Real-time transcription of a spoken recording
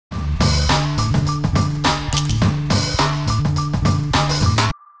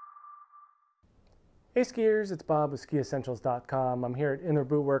Hey skiers, it's Bob with Skiessentials.com. I'm here at Inner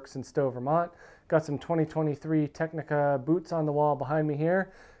Bootworks in Stowe, Vermont. Got some 2023 Tecnica boots on the wall behind me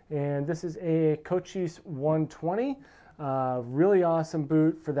here. And this is a Cochise 120. Really awesome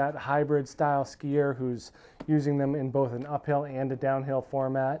boot for that hybrid style skier who's using them in both an uphill and a downhill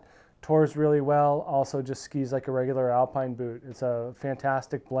format. Tours really well, also just skis like a regular alpine boot. It's a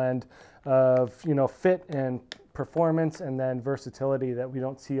fantastic blend of, fit and performance and then versatility that we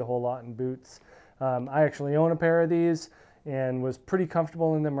don't see a whole lot in boots. I actually own a pair of these and was pretty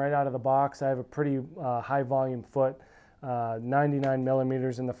comfortable in them right out of the box. I have a pretty high volume foot, 99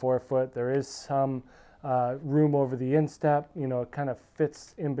 millimeters in the forefoot. There is some room over the instep. It kind of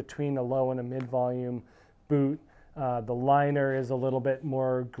fits in between a low and a mid volume boot. The liner is a little bit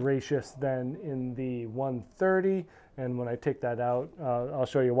more gracious than in the 130, and when I take that out, I'll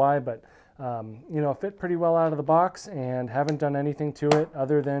show you why, but fit pretty well out of the box and haven't done anything to it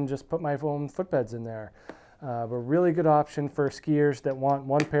other than just put my own footbeds in there. A really good option for skiers that want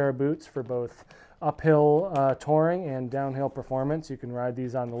one pair of boots for both uphill touring and downhill performance. You can ride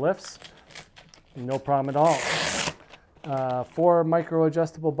these on the lifts, no problem at all. 4 micro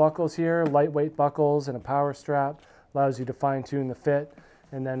adjustable buckles here, lightweight buckles and a power strap, allows you to fine tune the fit.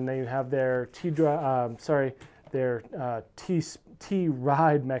 And then they have their T-ride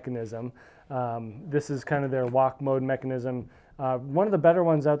mechanism. This is kind of their walk mode mechanism. One of the better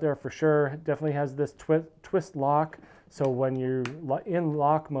ones out there for sure. Definitely has this twist lock, so when you're in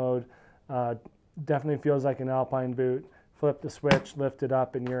lock mode, definitely feels like an alpine boot. Flip the switch, lift it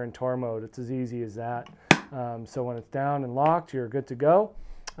up, and you're in tour mode. It's as easy as that. So when it's down and locked, you're good to go.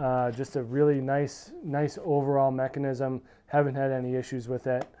 Just a really nice overall mechanism. Haven't had any issues with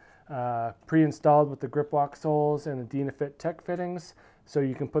it. Pre-installed with the grip walk soles and the Dynafit Tech fittings, so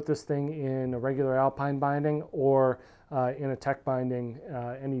you can put this thing in a regular alpine binding or in a tech binding,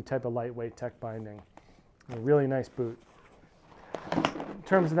 any type of lightweight tech binding. A really nice boot. In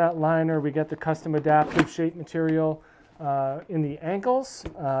terms of that liner, we get the custom adaptive shape material in the ankles.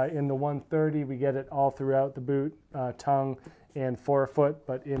 In the 130, we get it all throughout the boot, tongue and forefoot,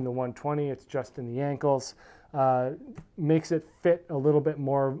 but in the 120, it's just in the ankles. Makes it fit a little bit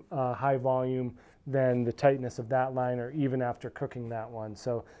more high volume than the tightness of that liner, even after cooking that one.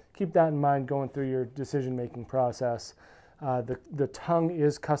 So keep that in mind going through your decision-making process. The tongue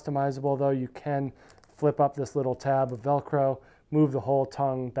is customizable though. You can flip up this little tab of Velcro, move the whole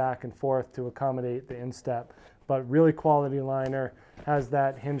tongue back and forth to accommodate the instep. But really quality liner, has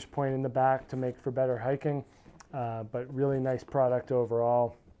that hinge point in the back to make for better hiking, but really nice product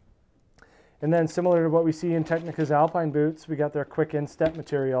overall. And then similar to what we see in Tecnica's alpine boots, we got their quick instep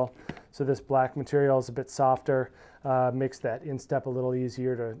material. So this black material is a bit softer, makes that instep a little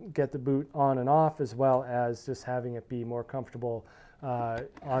easier to get the boot on and off, as well as just having it be more comfortable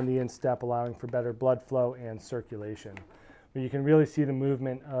on the instep, allowing for better blood flow and circulation. But you can really see the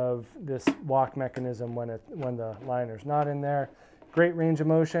movement of this walk mechanism when the liner's not in there. Great range of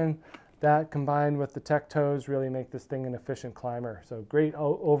motion. That combined with the tech toes really make this thing an efficient climber. So great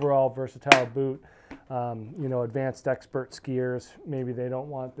overall versatile boot. Advanced expert skiers, maybe they don't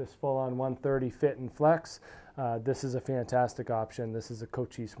want this full-on 130 fit and flex. This is a fantastic option. This is a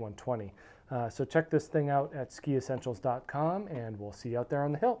Cochise 120. So check this thing out at Skiessentials.com, and we'll see you out there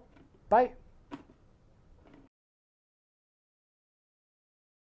on the hill. Bye.